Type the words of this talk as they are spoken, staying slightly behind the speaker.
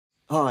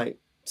Hi.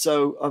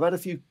 So I've had a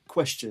few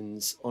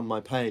questions on my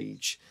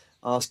page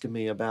asking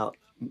me about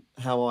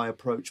how I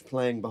approach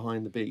playing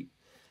behind the beat.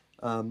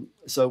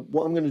 So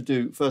what I'm going to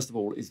do first of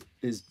all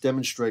is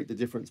demonstrate the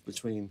difference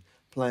between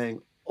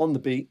playing on the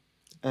beat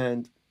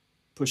and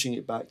pushing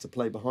it back to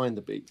play behind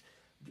the beat.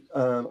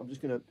 I'm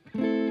just going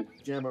to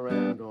jam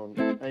around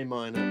on A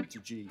minor to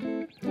G.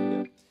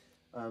 Here.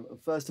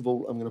 First of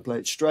all, I'm going to play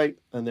it straight,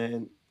 and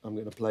then I'm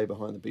going to play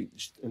behind the beat,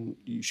 and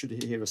you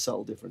should hear a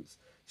subtle difference.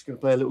 Just going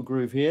to play a little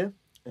groove here,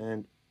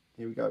 and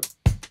here we go.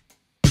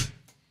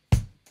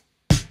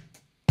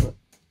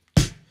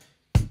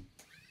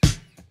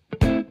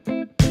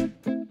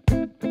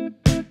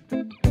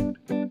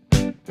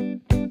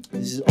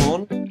 This is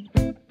on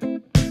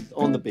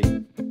the beat.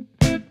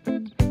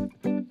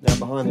 Now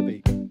behind the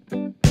beat.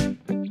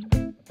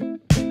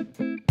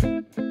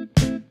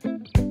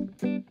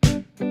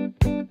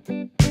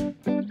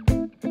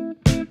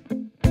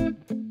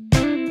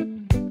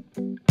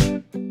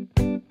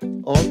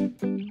 On,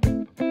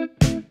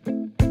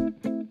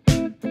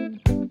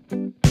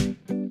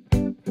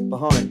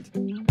 behind,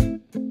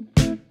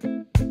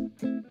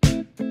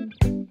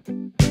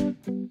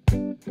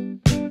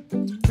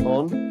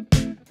 on,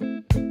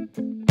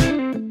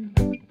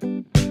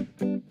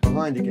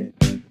 behind again.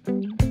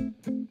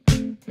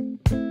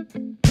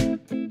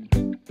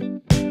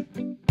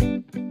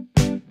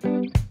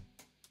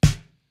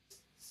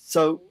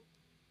 So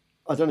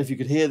I don't know if you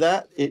could hear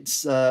that.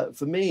 It's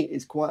for me,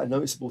 it's quite a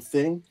noticeable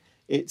thing.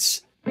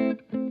 It's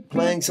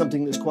playing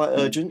something that's quite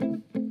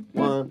urgent.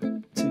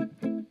 1, 2,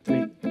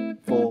 3,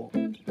 4.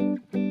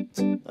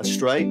 That's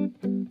straight,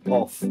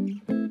 off.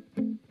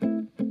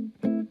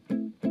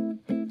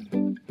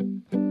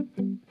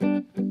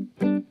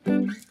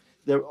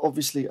 There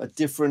obviously are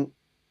different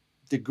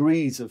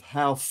degrees of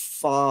how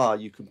far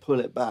you can pull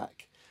it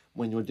back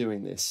when you're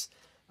doing this.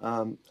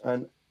 And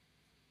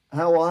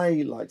how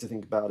I like to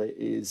think about it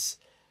is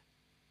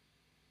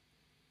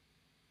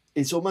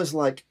it's almost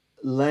like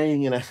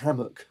laying in a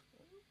hammock.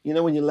 You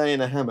know when you lay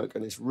in a hammock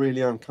and it's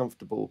really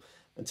uncomfortable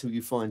until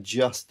you find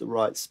just the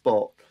right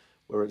spot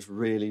where it's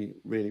really,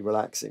 really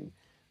relaxing.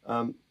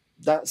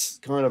 That's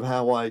kind of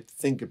how I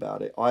think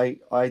about it.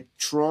 I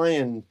try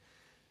and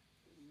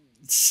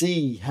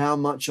see how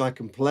much I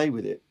can play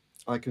with it.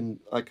 I can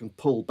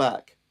pull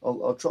back.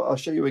 I'll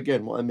show you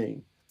again what I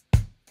mean.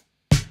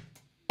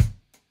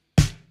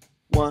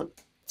 1,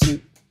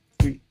 2,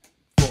 3,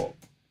 4.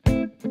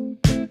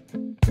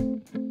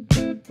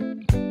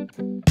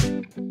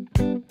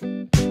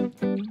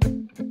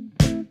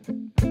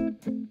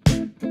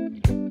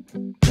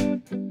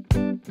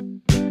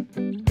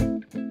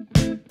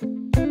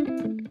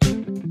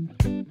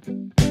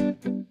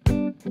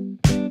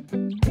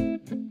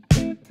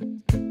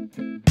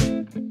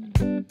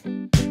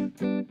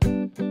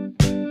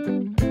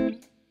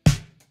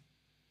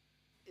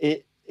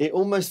 It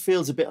almost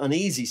feels a bit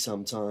uneasy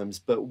sometimes,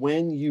 but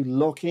when you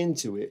lock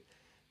into it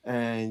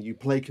and you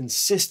play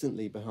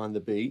consistently behind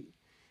the beat,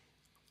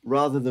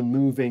 rather than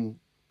moving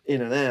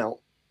in and out,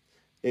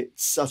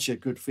 it's such a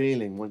good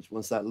feeling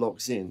once that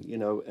locks in, you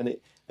know, and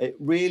it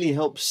really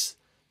helps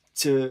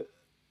to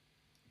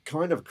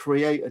kind of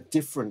create a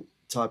different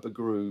type of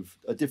groove,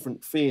 a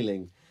different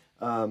feeling.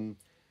 And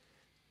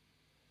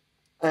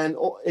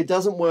it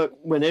doesn't work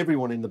when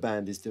everyone in the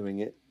band is doing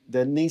it.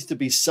 There needs to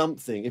be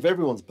something. If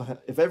everyone's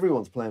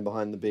playing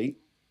behind the beat,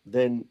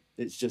 then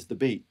it's just the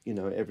beat. You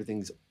know,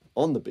 everything's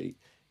on the beat.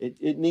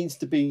 It needs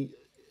to be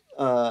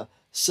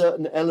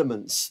certain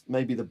elements.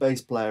 Maybe the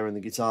bass player and the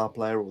guitar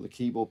player or the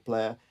keyboard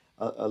player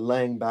are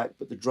laying back,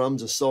 but the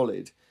drums are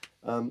solid.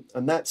 And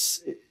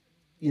that's,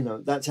 you know,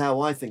 that's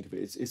how I think of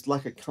it. It's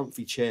like a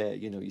comfy chair.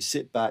 You know, you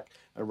sit back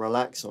and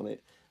relax on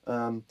it.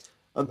 And,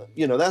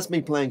 you know, that's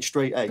me playing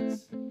straight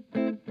eighths.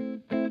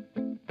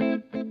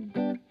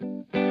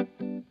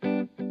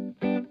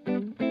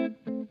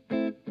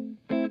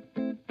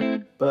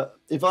 But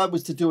if I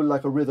was to do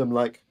like a rhythm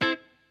like,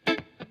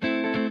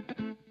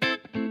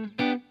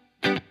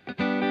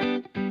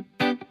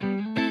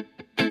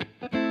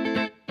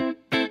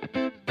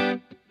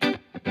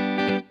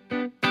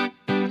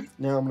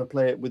 now I'm going to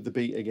play it with the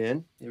beat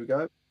again. Here we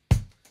go.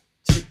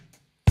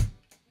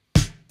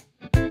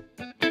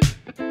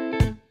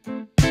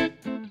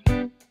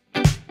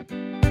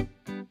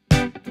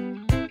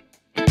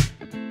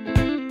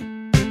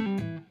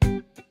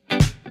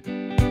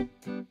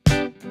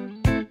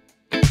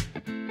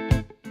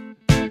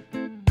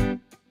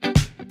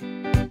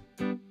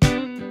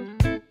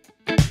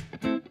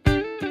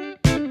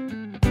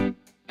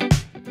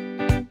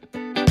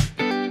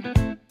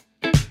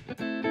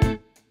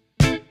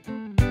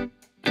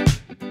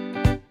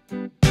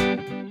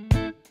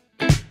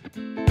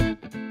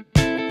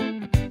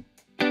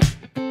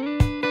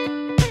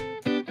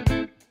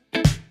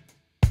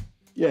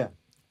 Yeah,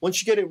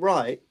 once you get it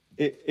right,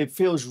 it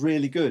feels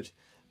really good.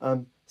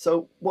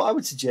 So what I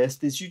would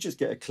suggest is you just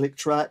get a click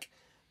track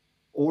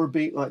or a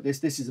beat like this.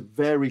 This is a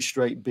very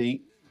straight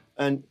beat,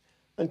 and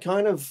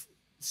kind of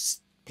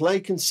play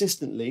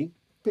consistently.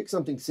 Pick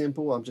something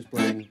simple. I'm just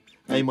playing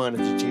A minor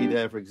to G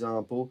there, for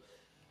example.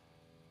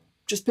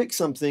 just pick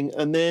something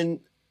and then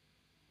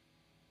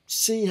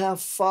see how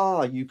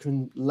far you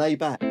can lay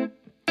back.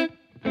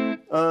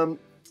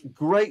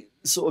 Great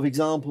sort of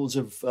examples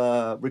of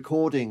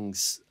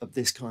recordings of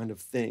this kind of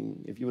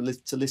thing. If you were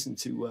to listen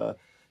to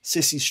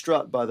Sissy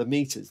Strut by the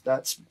Meters,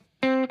 that's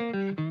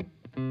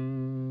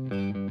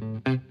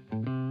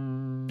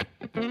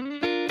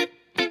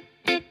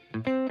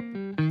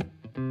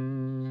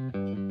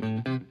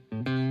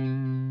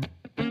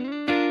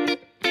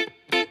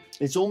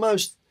it's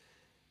almost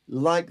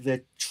like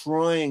they're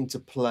trying to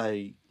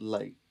play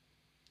late.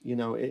 You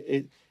know,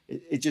 it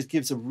just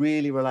gives a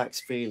really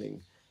relaxed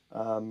feeling.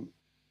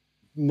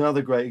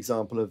 Another great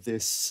example of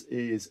this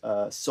is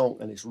a song,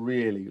 and it's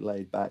really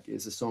laid back.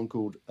 It's a song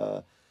called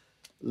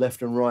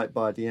Left and Right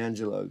by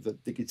D'Angelo.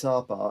 The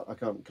guitar part, I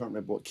can't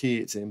remember what key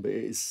it's in, but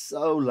it is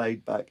so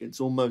laid back.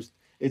 It's almost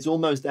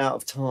out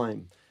of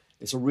time.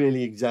 It's a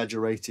really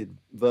exaggerated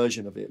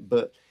version of it,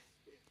 but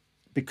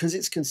because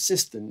it's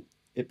consistent,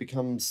 it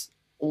becomes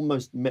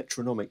almost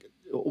metronomic,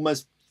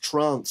 almost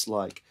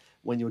trance-like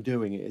when you're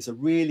doing it. It's a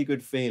really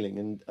good feeling,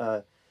 and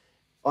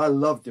I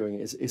love doing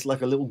it. It's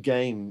like a little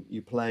game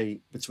you play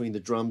between the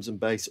drums and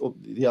bass or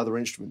the other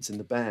instruments in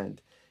the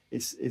band.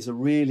 It's a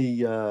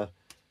really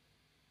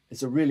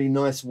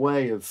nice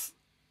way of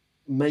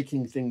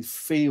making things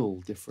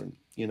feel different.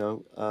 You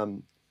know,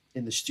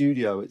 in the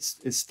studio, it's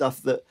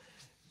stuff that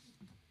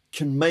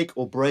can make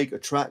or break a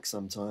track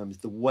sometimes.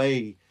 The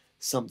way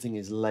something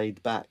is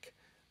laid back,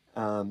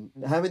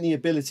 having the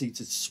ability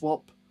to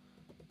swap,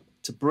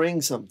 to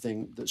bring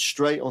something that's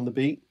straight on the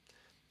beat,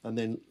 and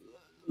then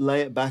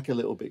lay it back a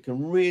little bit,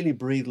 can really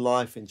breathe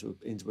life into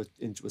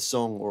a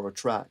song or a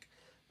track.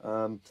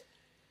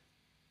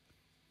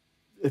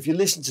 If you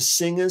listen to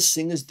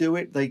singers do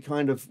it. They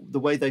kind of, the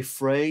way they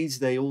phrase,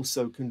 they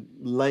also can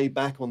lay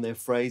back on their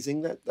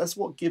phrasing. That's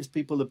what gives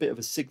people a bit of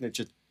a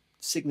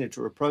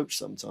signature approach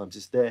sometimes.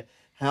 It's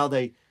how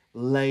they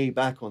lay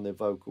back on their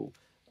vocal.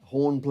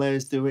 Horn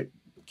players do it,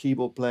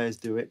 keyboard players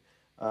do it.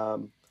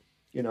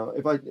 You know,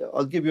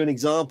 I'll give you an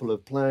example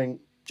of playing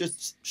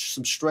just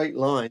some straight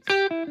lines.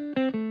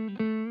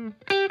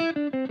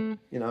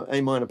 You know,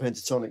 A minor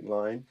pentatonic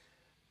line.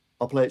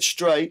 I'll play it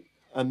straight,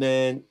 and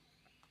then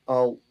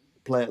I'll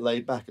play it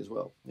laid back as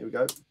well. Here we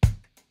go.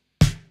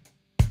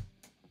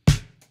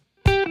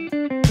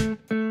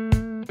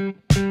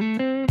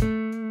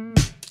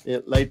 Yeah,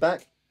 laid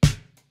back.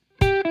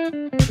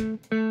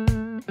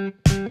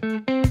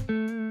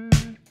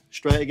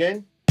 Straight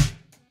again.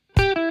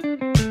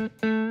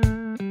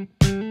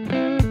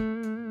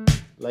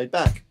 Laid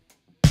back.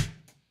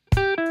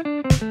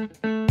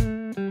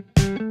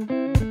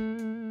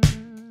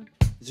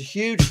 There's a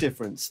huge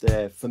difference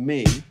there for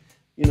me,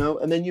 you know,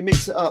 and then you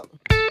mix it up.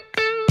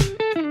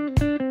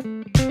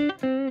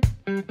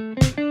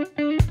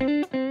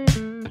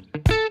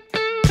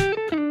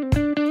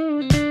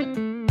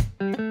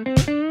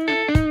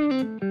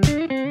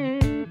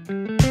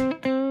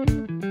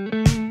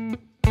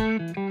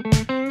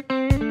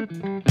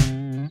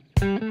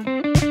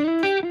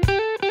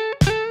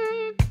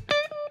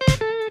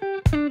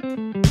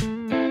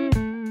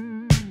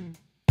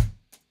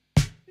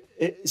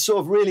 It sort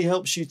of really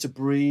helps you to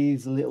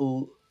breathe a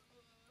little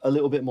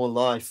bit more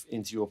life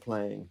into your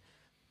playing.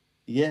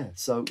 Yeah,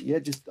 so yeah,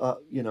 just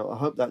you know, I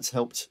hope that's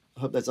helped.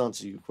 I hope that's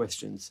answered your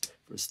questions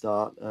for a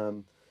start,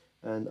 and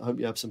I hope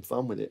you have some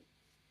fun with it.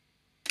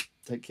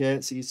 Take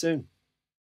care. See you soon.